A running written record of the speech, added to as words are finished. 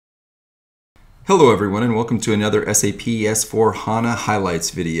Hello everyone and welcome to another SAP S4 HANA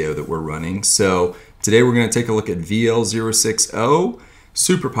highlights video that we're running. So today we're going to take a look at Vl06O,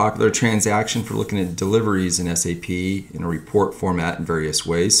 super popular transaction for looking at deliveries in SAP in a report format in various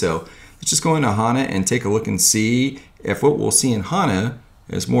ways. So let's just go into HANA and take a look and see if what we'll see in HANA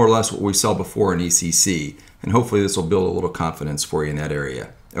is more or less what we saw before in ECC. And hopefully this will build a little confidence for you in that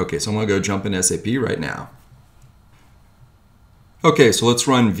area. Okay, so I'm going to go jump in SAP right now. Okay, so let's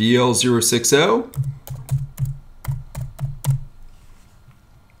run Vl06O.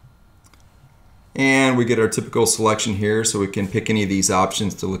 And we get our typical selection here, so we can pick any of these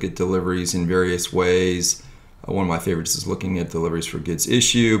options to look at deliveries in various ways. One of my favorites is looking at deliveries for goods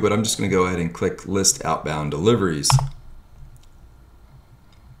issue, but I'm just going to go ahead and click List Outbound Deliveries.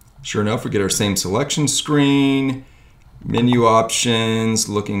 Sure enough, we get our same selection screen. Menu options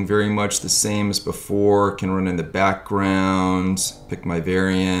looking very much the same as before. Can run in the background, pick my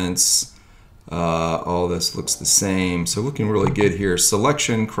variants. All this looks the same. So looking really good here.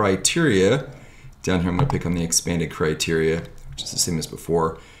 Selection criteria. Down here I'm going to pick on the expanded criteria, which is the same as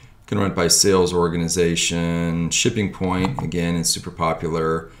before. Can run it by sales organization. Shipping point, again, is super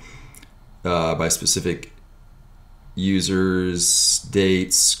popular. By specific users,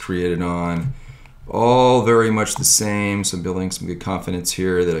 dates created on. All very much the same, so I'm building some good confidence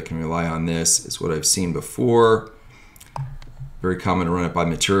here that I can rely on this. It's what I've seen before. Very common to run it by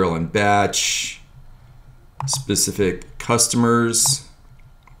material and batch. Specific customers.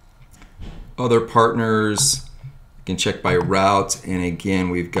 Other partners. You can check by route, and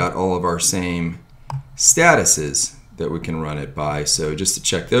again we've got all of our same statuses that we can run it by. So just to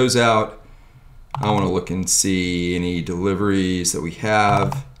check those out, I want to look and see any deliveries that we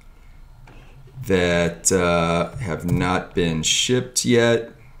have that have not been shipped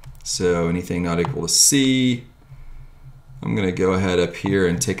yet. So anything not equal to C. I'm going to go ahead up here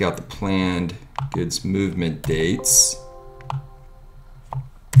and take out the planned goods movement dates.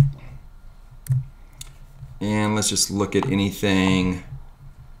 And let's just look at anything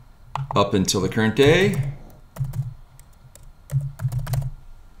up until the current day.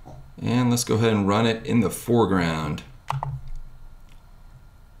 And let's go ahead and run it in the foreground.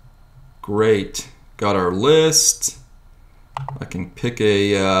 Great, got our list. I can pick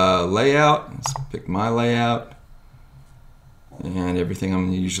a layout. Let's pick my layout. And everything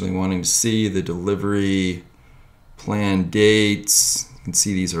I'm usually wanting to see, the delivery, planned dates. You can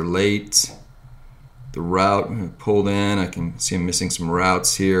see these are late. The route pulled in, I can see I'm missing some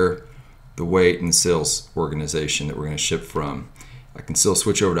routes here. The weight and the sales organization that we're going to ship from. I can still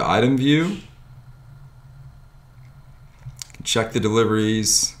switch over to item view. I can check the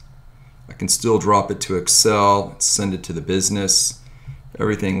deliveries. I can still drop it to Excel, send it to the business.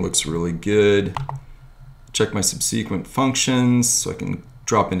 Everything looks really good. Check my subsequent functions, so I can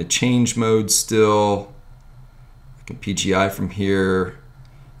drop into change mode still. I can PGI from here,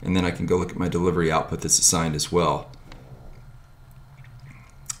 and then I can go look at my delivery output that's assigned as well.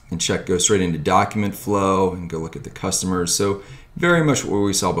 I can check, go straight into document flow and go look at the customers. So very much what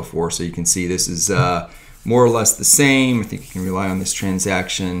we saw before. So you can see this is more or less the same. I think you can rely on this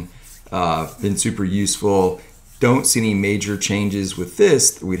transaction. Been super useful. Don't see any major changes with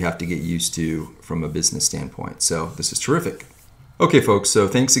this that we'd have to get used to from a business standpoint. So this is terrific. Okay folks, so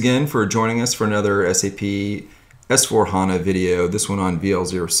thanks again for joining us for another SAP S4 HANA video, this one on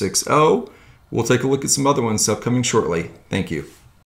Vl06O. We'll take a look at some other ones upcoming shortly. Thank you.